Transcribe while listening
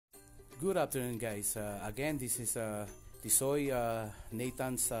Good afternoon, guys. Again, this is Tisoy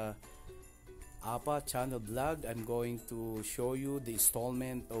Nathan's APA channel vlog. I'm going to show you the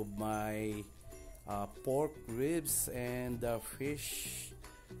installment of my pork ribs and fish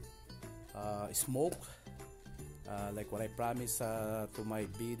smoke, like what I promised to my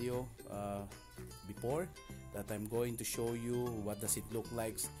video before, that I'm going to show you what does it look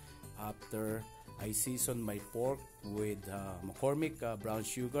like after I season my pork with McCormick brown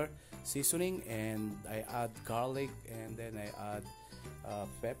sugar seasoning, and I add garlic, and then I add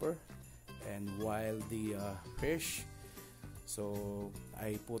pepper, and while the fish, so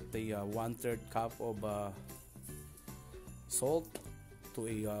I put the 1/3 cup of salt to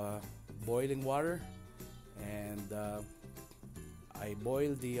a boiling water, and I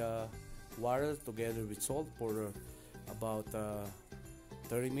boil the water together with salt for about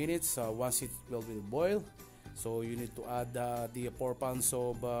 30 minutes. Once it will boil, so you need to add the 4 pounds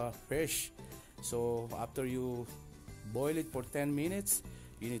of fish. So after you boil it for 10 minutes,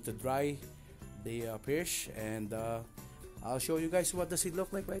 you need to dry the fish, and I'll show you guys what does it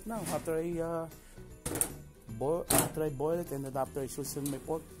look like right now after I boil it, and then after I season my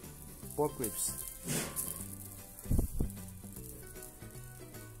pork ribs.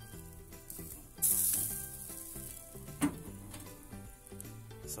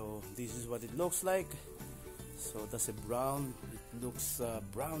 So this is what it looks like. So that's a brown. It looks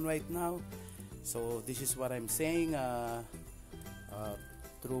brown right now. So this is what I'm saying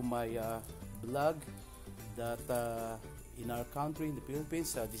through my blog, that in our country, in the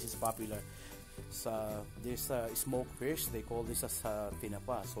Philippines, this is popular. So there's smoked fish. They call this as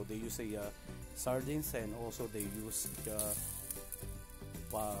tinapa. So they use sardines, and also they use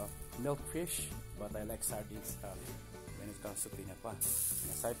milk fish. But I like sardines when it comes to tinapa.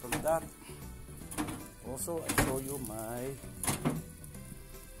 Aside from that, also I show you my,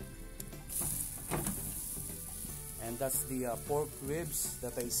 and that's the pork ribs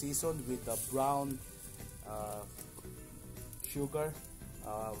that I seasoned with the brown sugar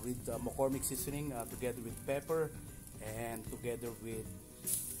with the McCormick seasoning, together with pepper, and together with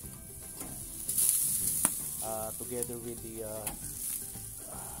the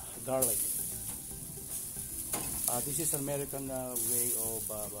garlic. This is American way of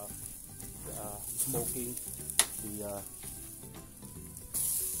smoking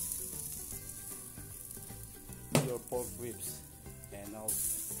your pork ribs. And I'll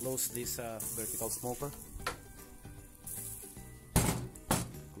close this vertical smoker.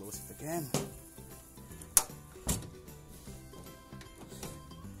 Close it again.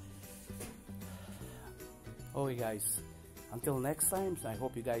 Okay, guys, until next time, I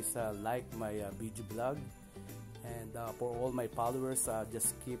hope you guys like my video blog. And for all my followers,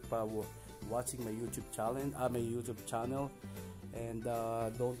 just keep watching my YouTube channel, and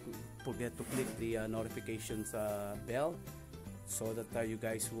don't forget to click the notifications bell, so that you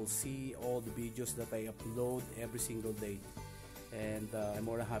guys will see all the videos that I upload every single day. And I'm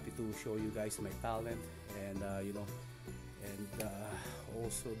more than happy to show you guys my talent, and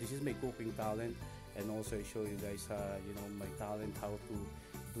also this is my cooking talent, and also I show you guys my talent, how to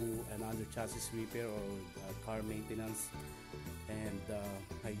do an under chassis repair or car maintenance. And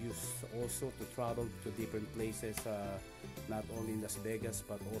I use also to travel to different places, not only in Las Vegas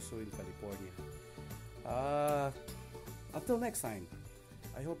but also in California. Until next time,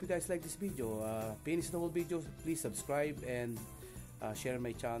 I hope you guys like this video. Finish the whole video, please subscribe and share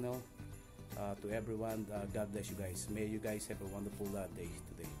my channel to everyone. God bless you guys. May you guys have a wonderful day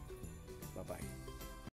today. Bye bye.